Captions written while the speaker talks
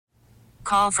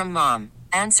call from mom.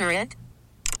 Answer it.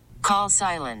 Call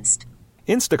silenced.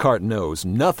 Instacart knows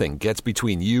nothing gets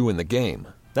between you and the game.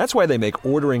 That's why they make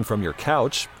ordering from your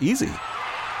couch easy.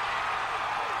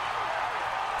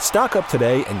 Stock up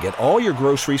today and get all your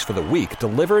groceries for the week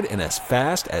delivered in as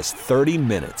fast as 30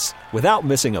 minutes without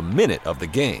missing a minute of the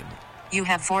game. You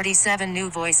have 47 new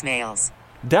voicemails.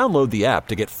 Download the app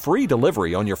to get free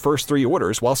delivery on your first 3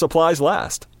 orders while supplies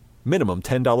last. Minimum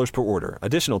 $10 per order.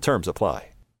 Additional terms apply.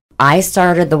 I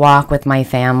started the walk with my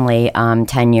family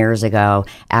 10 years ago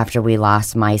after we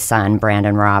lost my son,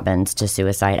 Brandon Robbins, to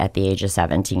suicide at the age of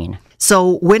 17.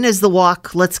 So when is the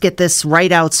walk? Let's get this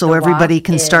right out so everybody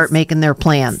can start making their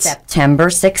plans. September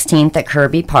 16th at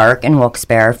Kirby Park in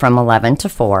Wilkes-Barre from 11 to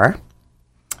 4.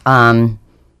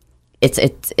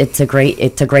 It's a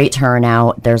great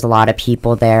turnout. There's a lot of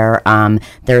people there.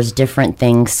 There's different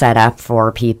things set up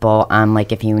for people,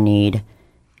 like if you need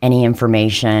any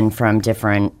information from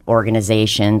different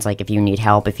organizations, like if you need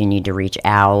help, if you need to reach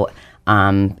out.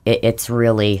 It's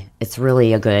really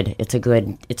a good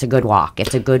walk.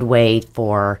 It's a good way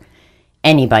for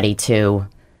anybody to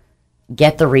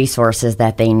get the resources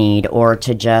that they need, or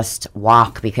to just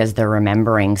walk because they're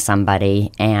remembering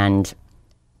somebody, and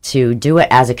to do it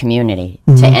as a community,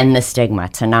 to end the stigma,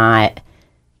 to not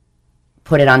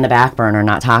put it on the back burner,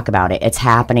 not talk about it. It's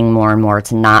happening more and more.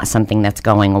 It's not something that's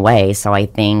going away. So I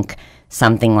think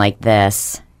something like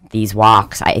this, these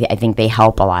walks, I think they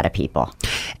help a lot of people.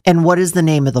 And what is the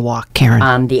name of the walk,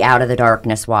 Karen? The Out of the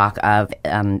Darkness Walk of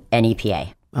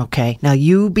NEPA. Okay. Now,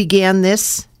 you began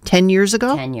this 10 years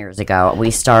ago? 10 years ago.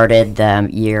 We started the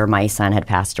year my son had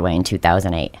passed away in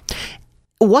 2008.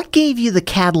 What gave you the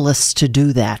catalyst to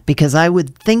do that? Because I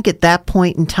would think at that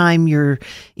point in time, you're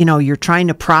trying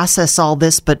to process all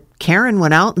this, but Karen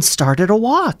went out and started a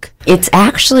walk. It's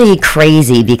actually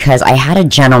crazy because I had a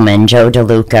gentleman, Joe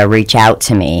DeLuca, reach out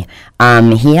to me.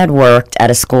 He had worked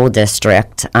at a school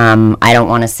district. I don't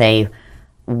want to say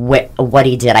what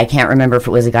he did. I can't remember if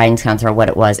it was a guidance counselor or what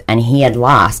it was. And he had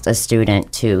lost a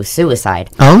student to suicide.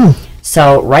 Oh.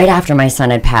 So right after my son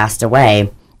had passed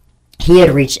away, he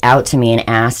had reached out to me and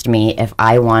asked me if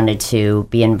I wanted to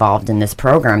be involved in this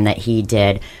program that he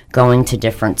did, going to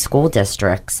different school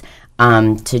districts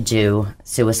to do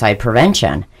suicide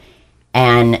prevention.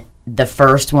 And the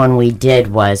first one we did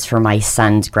was for my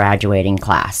son's graduating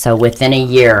class. So within a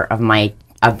year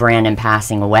of Brandon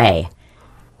passing away,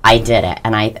 I did it.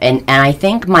 And I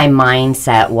think my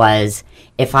mindset was,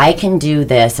 if I can do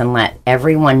this and let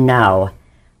everyone know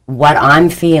what I'm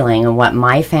feeling and what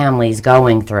my family's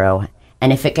going through,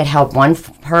 and if it could help one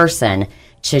person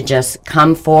to just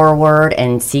come forward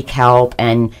and seek help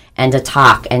and to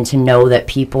talk and to know that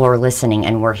people are listening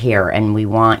and we're here and we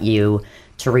want you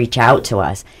to reach out to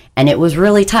us. And it was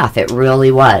really tough. It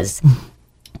really was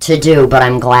to do, but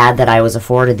I'm glad that I was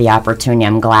afforded the opportunity.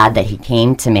 I'm glad that he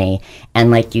came to me.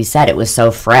 And like you said, it was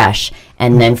so fresh.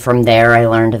 And then from there, I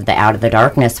learned of the Out of the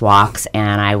Darkness walks,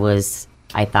 and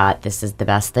I thought this is the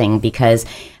best thing, because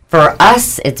for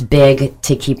us, it's big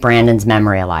to keep Brandon's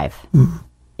memory alive,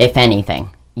 if anything.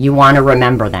 You want to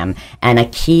remember them. And a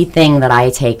key thing that I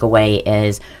take away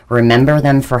is remember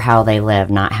them for how they lived,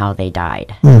 not how they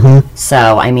died.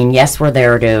 So, I mean, yes,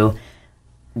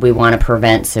 we want to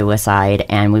prevent suicide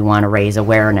and we want to raise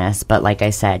awareness. But like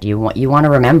I said, you want to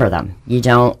remember them.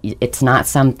 It's not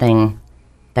something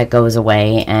that goes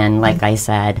away. And like I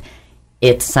said,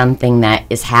 it's something that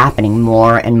is happening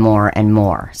more and more and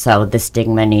more. So the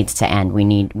stigma needs to end. We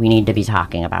need to be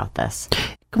talking about this.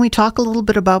 Can we talk a little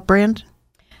bit about Brandon?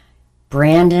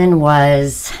 Brandon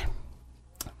was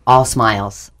all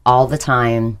smiles all the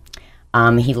time.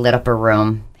 He lit up a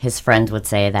room. His friends would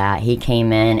say that. He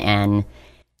came in and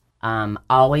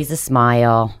always a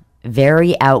smile,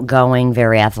 very outgoing,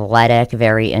 very athletic,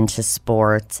 very into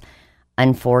sports.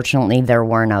 Unfortunately, there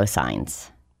were no signs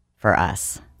for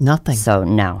us. Nothing. So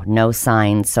no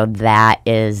signs. So that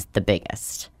is the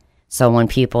biggest. So when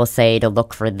people say to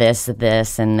look for this,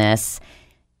 and this,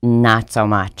 not so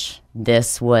much.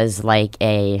 This was like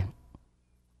I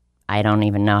don't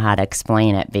even know how to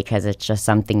explain it, because it's just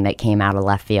something that came out of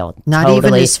left field. Not totally,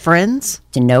 even his friends?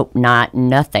 Nope,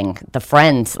 nothing. The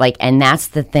friends, and that's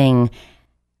the thing.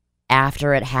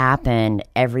 After it happened,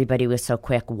 everybody was so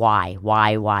quick. Why?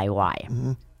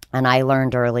 Mm-hmm. And I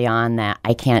learned early on that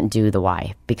I can't do the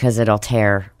why, because it'll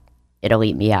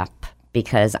eat me up,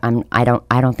 because I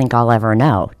don't think I'll ever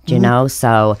know, you know?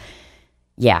 So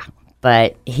yeah,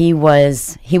 but he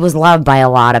was loved by a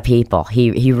lot of people.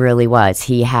 He really was.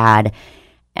 He had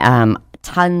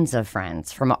tons of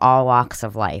friends from all walks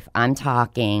of life. I'm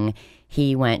talking,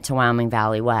 he went to Wyoming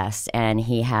Valley West and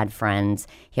he had friends.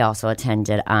 He also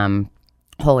attended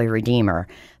Holy Redeemer.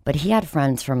 But he had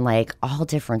friends from like all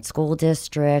different school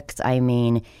districts. I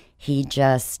mean, he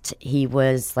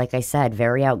was, like I said,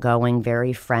 very outgoing,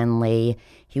 very friendly.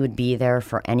 He would be there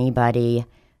for anybody,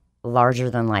 larger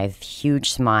than life,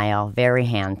 huge smile, very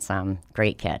handsome,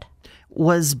 great kid.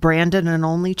 Was Brandon an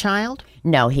only child?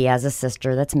 No, he has a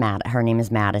sister that's her name is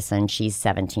Madison. She's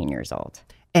 17 years old.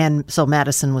 And so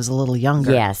Madison was a little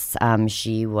younger. Yes,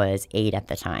 she was 8 at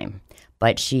the time.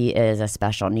 But she is a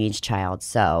special needs child,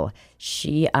 so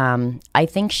she, I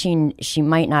think she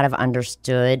might not have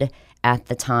understood at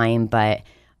the time, but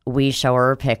we show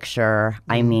her a picture.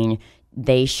 I mean,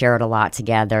 they shared a lot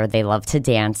together. They loved to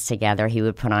dance together. He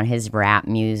would put on his rap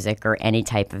music or any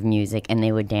type of music, and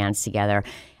they would dance together.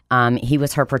 He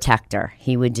was her protector.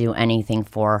 He would do anything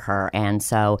for her, and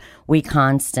so we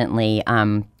constantly,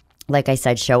 like I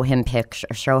said, show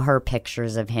her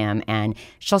pictures of him, and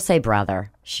she'll say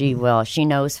brother. She will. She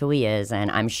knows who he is,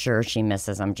 and I'm sure she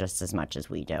misses him just as much as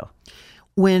we do.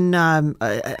 When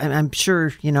I'm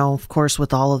sure, of course,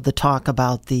 with all of the talk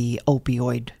about the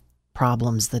opioid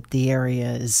problems that the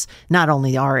area is, not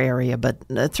only our area, but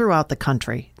throughout the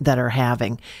country that are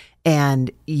having,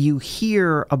 and you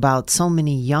hear about so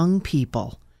many young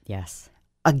people. Yes.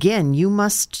 Again, you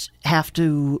must have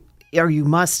to, or you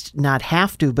must not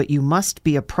have to, but you must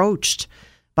be approached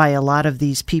by a lot of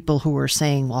these people who are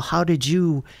saying, well, how did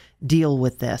you deal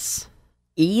with this?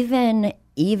 Even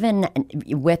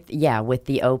with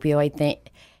the opioid thing,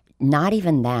 not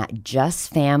even that,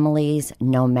 just families,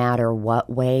 no matter what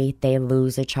way they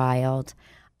lose a child,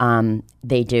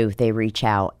 they reach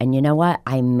out. And you know what?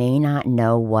 I may not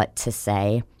know what to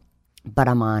say, but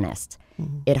I'm honest.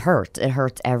 Mm-hmm. It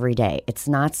hurts every day. It's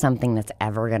not something that's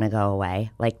ever going to go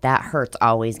away. Like, that hurt's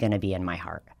always going to be in my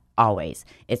heart. Always.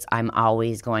 I'm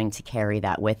always going to carry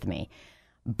that with me.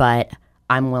 But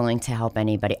I'm willing to help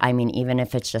anybody. I mean, even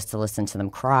if it's just to listen to them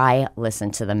cry,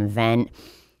 listen to them vent.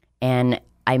 And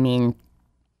I mean,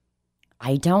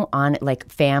 I don't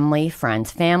family,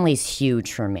 friends. Family's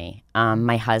huge for me.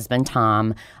 My husband,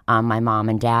 Tom, my mom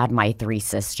and dad, my 3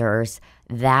 sisters,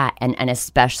 that, and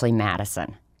especially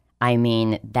Madison. I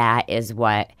mean, that is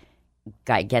what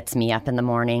gets me up in the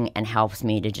morning and helps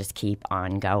me to just keep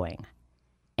on going.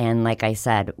 And like I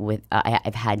said,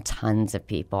 I've had tons of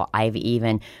people. I've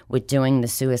even, with doing the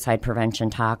suicide prevention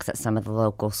talks at some of the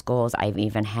local schools, I've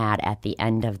even had at the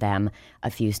end of them a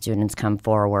few students come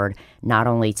forward, not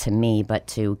only to me, but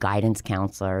to guidance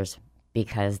counselors,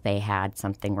 because they had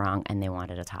something wrong and they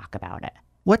wanted to talk about it.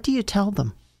 What do you tell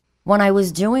them? When I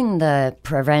was doing the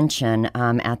prevention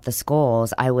at the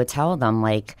schools, I would tell them,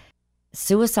 like,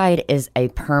 suicide is a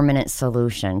permanent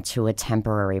solution to a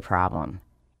temporary problem.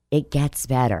 It gets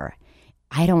better.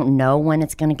 I don't know when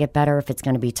it's going to get better, if it's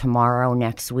going to be tomorrow,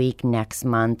 next week, next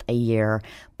month, a year,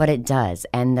 but it does.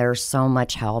 And there's so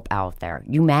much help out there.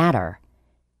 You matter.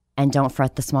 And don't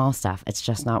fret the small stuff. It's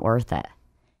just not worth it.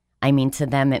 I mean, to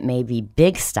them, it may be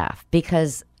big stuff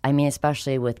because, I mean,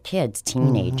 especially with kids,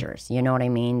 teenagers, you know what I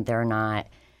mean? They're not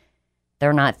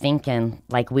thinking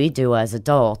like we do as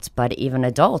adults, but even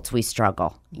adults, we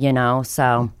struggle,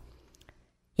 So,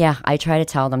 yeah, I try to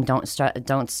tell them don't sweat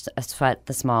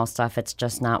the small stuff. It's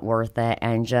just not worth it,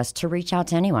 and just to reach out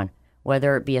to anyone,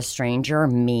 whether it be a stranger,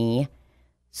 me,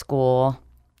 school,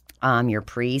 your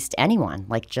priest, anyone.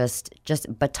 Like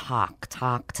but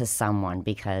talk to someone,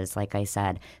 because, like I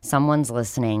said, someone's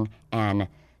listening, and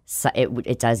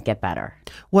it does get better.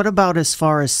 What about as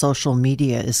far as social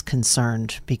media is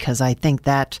concerned? Because I think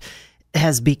that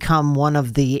has become one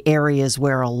of the areas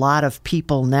where a lot of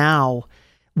people now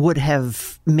would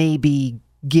have maybe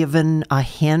given a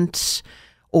hint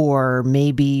or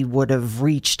maybe would have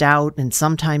reached out, and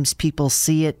sometimes people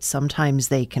see it, sometimes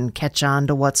they can catch on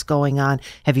to what's going on.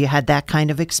 Have you had that kind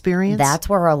of experience? That's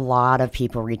where a lot of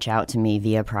people reach out to me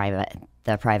via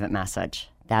the private message.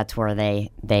 That's where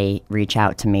they reach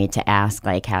out to me to ask,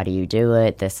 like, how do you do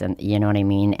it? This, and you know what I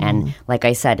mean? And like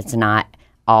I said, it's not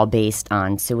all based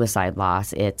on suicide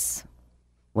loss. It's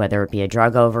whether it be a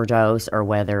drug overdose or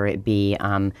whether it be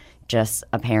just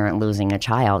a parent losing a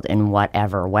child in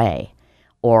whatever way,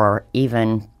 or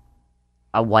even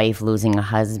a wife losing a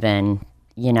husband,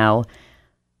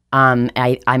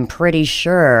 I'm pretty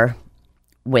sure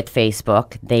with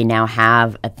Facebook, they now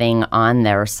have a thing on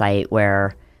their site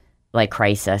where, like,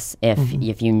 crisis,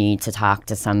 if you need to talk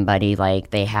to somebody, like,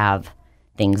 they have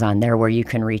things on there where you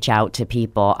can reach out to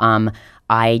people.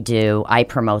 I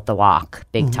promote the walk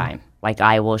big time. Like,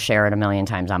 I will share it 1,000,000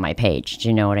 times on my page. Do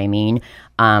you know what I mean?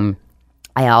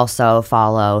 I also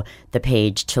follow the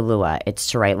page Tallulah. It's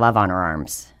To Write Love on Her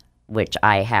Arms, which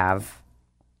I have.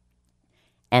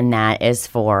 And that is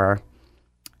for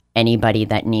anybody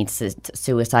that needs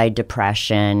suicide,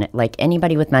 depression, like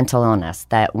anybody with mental illness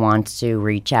that wants to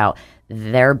reach out,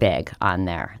 they're big on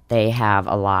there. They have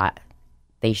a lot.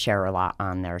 They share a lot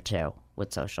on there too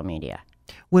with social media.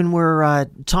 When we're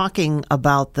talking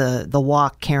about the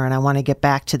walk, Karen, I want to get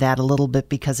back to that a little bit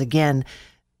because, again,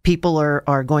 people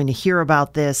are going to hear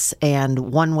about this, and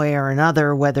one way or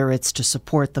another, whether it's to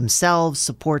support themselves,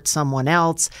 support someone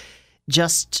else,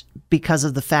 just because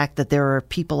of the fact that there are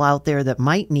people out there that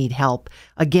might need help.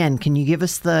 Again, can you give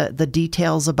us the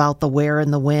details about the where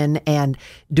and the when, and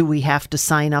do we have to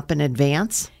sign up in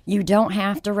advance? You don't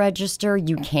have to register.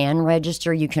 You can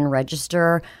register. You can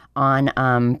register on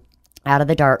Out of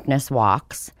the Darkness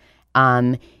walks.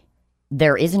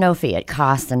 There is no fee. It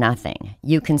costs nothing.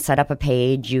 You can set up a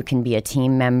page. You can be a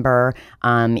team member.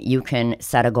 You can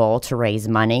set a goal to raise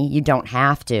money. You don't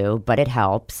have to, but it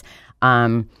helps.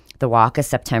 The walk is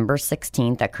September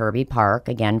 16th at Kirby Park,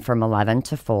 again from 11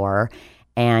 to 4.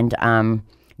 And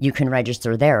you can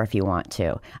register there if you want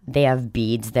to. They have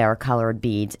beads there, colored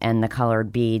beads, and the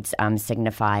colored beads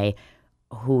signify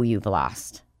who you've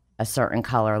lost. A certain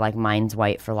color, like mine's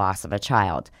white for loss of a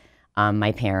child.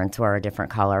 My parents wear a different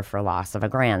color for loss of a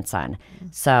grandson.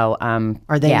 So,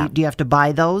 are they? Yeah. Do you have to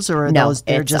buy those, or are no, those?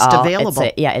 They're just available.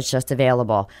 It's just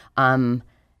available.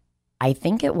 I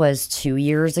think it was 2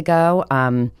 years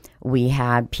ago. We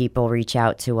had people reach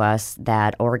out to us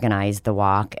that organized the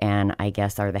walk, and I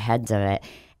guess are the heads of it.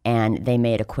 And they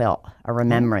made a quilt, a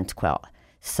remembrance quilt.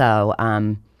 So,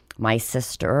 my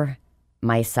sister,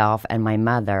 myself, and my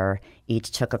mother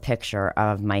each took a picture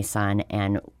of my son,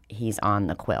 and he's on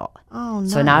the quilt. Oh,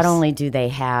 nice. So not only do they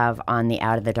have on the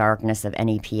Out of the Darkness of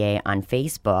NEPA on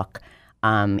Facebook,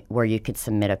 where you could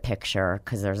submit a picture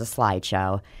because there's a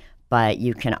slideshow, but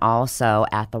you can also,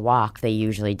 at the walk, they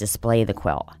usually display the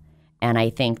quilt. And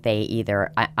I think they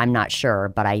either, I'm not sure,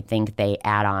 but I think they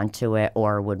add on to it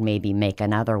or would maybe make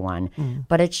another one.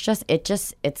 But it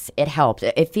helps.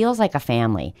 It feels like a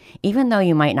family. Even though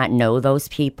you might not know those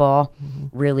people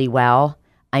really well,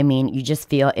 I mean, you just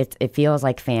feel, it feels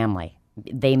like family.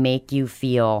 They make you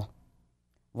feel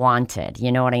wanted.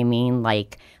 You know what I mean?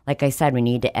 Like I said, we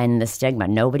need to end the stigma.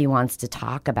 Nobody wants to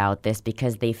talk about this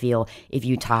because they feel if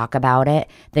you talk about it,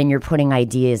 then you're putting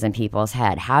ideas in people's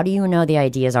head. How do you know the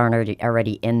ideas aren't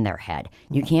already in their head?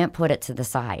 You can't put it to the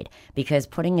side, because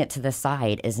putting it to the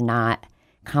side is not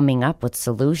coming up with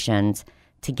solutions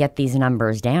to get these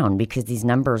numbers down, because these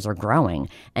numbers are growing.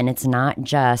 And it's not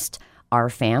just our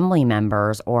family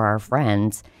members or our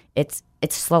friends. It's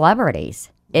celebrities.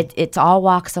 It's all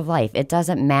walks of life. It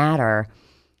doesn't matter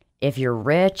if you're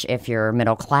rich, if you're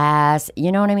middle class,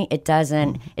 you know what I mean? It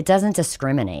doesn't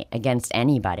discriminate against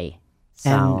anybody.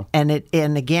 So and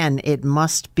again, it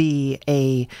must be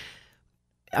a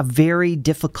very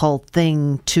difficult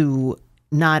thing to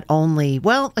not only,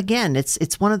 well, again,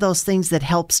 it's one of those things that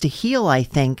helps to heal, I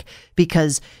think,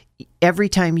 because every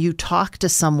time you talk to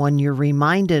someone, you're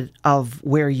reminded of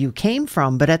where you came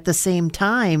from, but at the same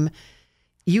time,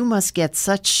 you must get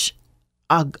such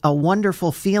a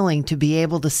wonderful feeling to be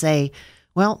able to say,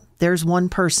 well, there's one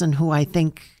person who I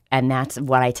think... And that's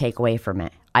what I take away from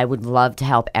it. I would love to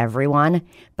help everyone,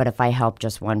 but if I help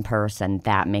just one person,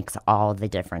 that makes all the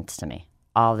difference to me,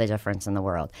 all the difference in the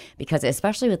world. Because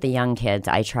especially with the young kids,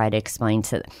 I try to explain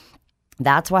to...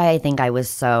 That's why I think I was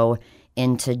so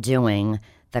into doing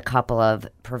the couple of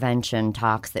prevention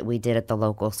talks that we did at the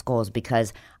local schools,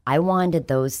 because I wanted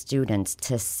those students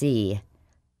to see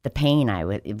the pain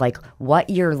like what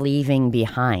you're leaving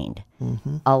behind.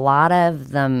 A lot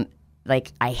of them,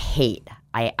 like, I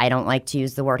don't like to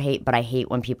use the word hate, but I hate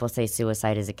when people say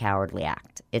suicide is a cowardly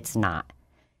act. It's not.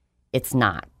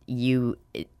 To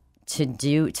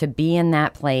be in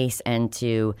that place and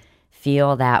to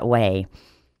feel that way,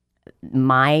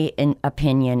 my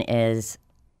opinion is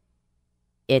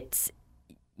they're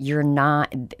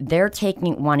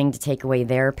wanting to take away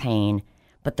their pain,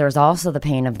 but there's also the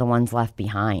pain of the ones left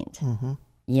behind.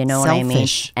 You know what I mean?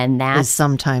 And that's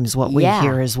sometimes what we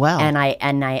hear as well.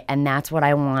 And that's what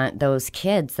I want those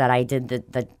kids that I did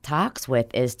the talks with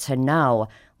is to know,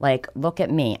 like, look at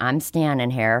me. I'm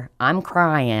standing here. I'm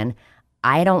crying.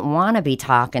 I don't want to be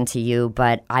talking to you,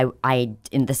 but I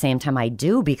in the same time I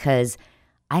do, because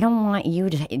I don't want you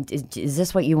to, is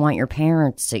this what you want your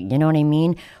parents to, you know what I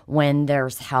mean? When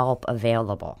there's help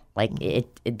available. Like,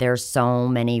 there's so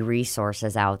many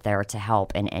resources out there to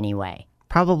help in any way.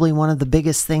 Probably one of the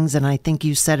biggest things, and I think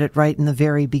you said it right in the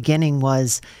very beginning,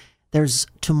 was there's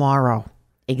tomorrow.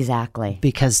 Exactly.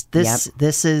 Because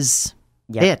this is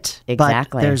it.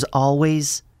 Exactly. But there's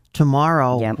always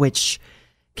tomorrow, which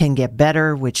can get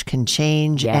better, which can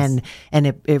change. Yes. And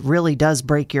it really does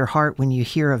break your heart when you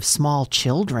hear of small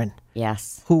children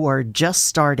Yes. who are just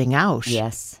starting out.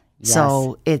 Yes. Yes.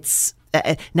 So it's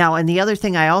now, and the other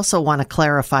thing I also want to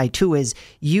clarify too is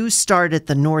you started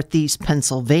the Northeast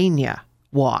Pennsylvania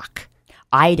walk.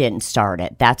 I didn't start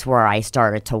it. That's where I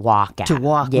started to walk at. To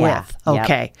walk Yeah. with. Yep.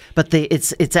 Okay. But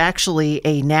it's actually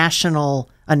a national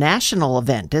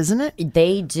event, isn't it?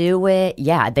 They do it.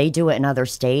 Yeah, they do it in other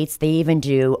states. They even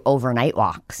do overnight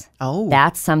walks. Oh.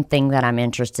 That's something that I'm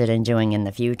interested in doing in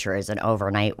the future is an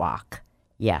overnight walk.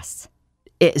 Yes.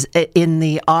 Is in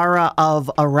the aura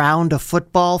of around a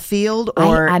football field,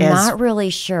 or I'm not really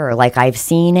sure. Like I've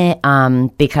seen it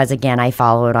because again, I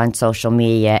follow it on social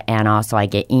media and also I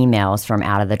get emails from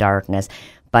Out of the Darkness.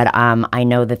 But I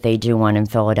know that they do one in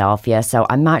Philadelphia, so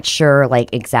I'm not sure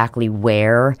like exactly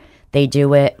where they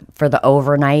do it for the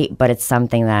overnight, but it's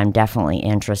something that I'm definitely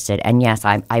interested. And yes,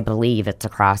 I believe it's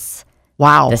across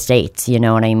the states. You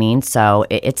know what I mean? So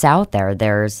it's out there.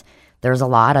 There's a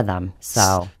lot of them.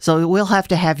 So we'll have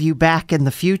to have you back in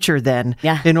the future then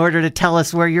in order to tell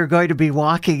us where you're going to be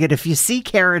walking. And if you see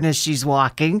Karen as she's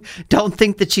walking, don't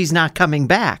think that she's not coming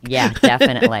back. Yeah,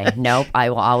 definitely. Nope,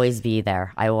 I will always be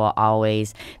there. I will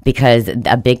always, because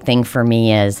a big thing for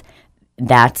me is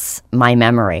that's my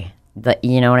memory.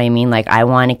 You know what I mean? Like I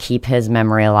want to keep his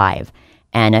memory alive.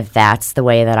 And if that's the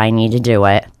way that I need to do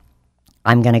it,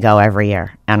 I'm going to go every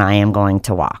year and I am going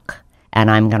to walk. And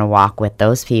I'm going to walk with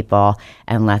those people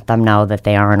and let them know that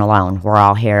they aren't alone. We're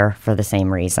all here for the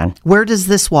same reason. Where does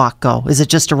this walk go? Is it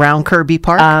just around Kirby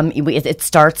Park? It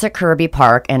starts at Kirby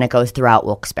Park and it goes throughout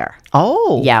Wilkes-Barre.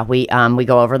 Oh. Yeah, we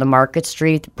go over the Market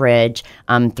Street Bridge,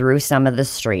 through some of the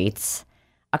streets.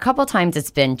 A couple times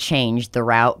it's been changed, the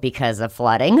route, because of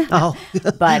flooding. Oh,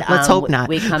 but let's hope not.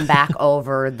 We come back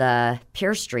over the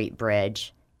Pierce Street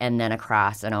Bridge and then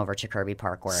across and over to Kirby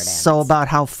Park where it ends. So about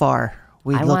how far?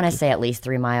 I want to say at least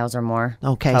 3 miles or more.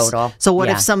 Okay. Total. So what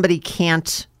if somebody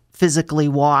can't physically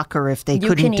walk, or if they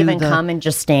couldn't do You can even come and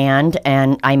just stand,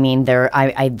 and I mean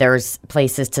there's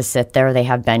places to sit there. They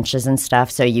have benches and stuff,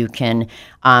 so you can.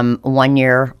 1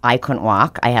 year I couldn't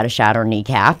walk. I had a shattered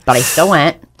kneecap, but I still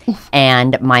went.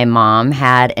 And my mom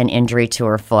had an injury to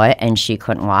her foot, and she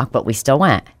couldn't walk, but we still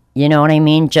went. You know what I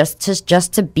mean? Just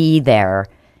to be there.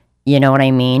 You know what I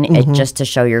mean? Mm-hmm. Just to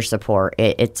show your support.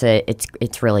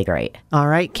 It's really great. All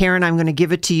right, Karen, I'm going to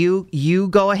give it to you. You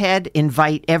go ahead,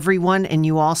 invite everyone, and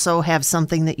you also have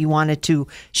something that you wanted to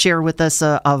share with us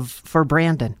for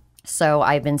Brandon. So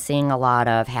I've been seeing a lot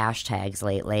of hashtags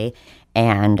lately,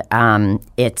 and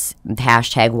it's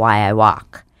hashtag Why I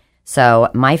Walk. So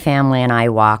my family and I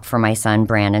walk for my son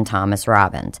Brandon Thomas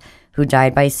Robbins, who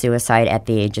died by suicide at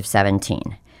the age of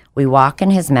 17. We walk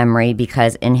in his memory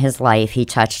because in his life he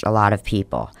touched a lot of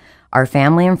people. Our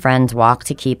family and friends walk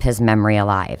to keep his memory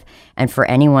alive, and for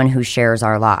anyone who shares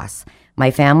our loss.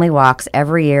 My family walks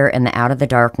every year in the Out of the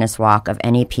Darkness walk of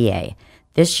NEPA.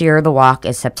 This year the walk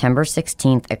is September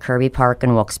 16th at Kirby Park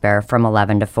in Wilkes-Barre from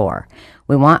 11 to 4.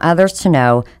 We want others to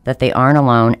know that they aren't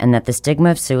alone and that the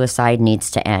stigma of suicide needs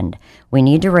to end. We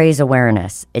need to raise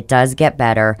awareness. It does get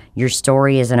better. Your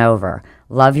story isn't over.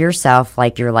 Love yourself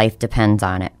like your life depends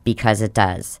on it, because it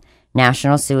does.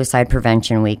 National Suicide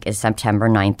Prevention Week is September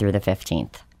 9th through the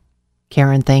 15th.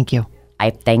 Karen, thank you.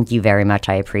 I thank you very much.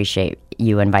 I appreciate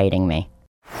you inviting me.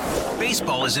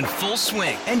 Baseball is in full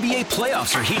swing. NBA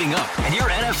playoffs are heating up, and your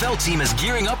NFL team is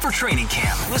gearing up for training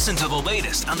camp. Listen to the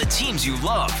latest on the teams you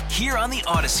love here on the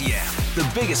Odyssey app.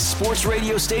 The biggest sports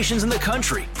radio stations in the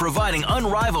country, providing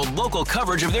unrivaled local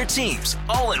coverage of their teams,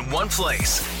 all in one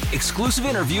place. Exclusive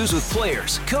interviews with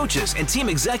players, coaches, and team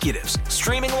executives,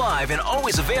 streaming live and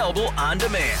always available on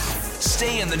demand.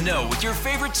 Stay in the know with your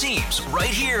favorite teams right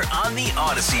here on the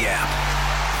Odyssey app.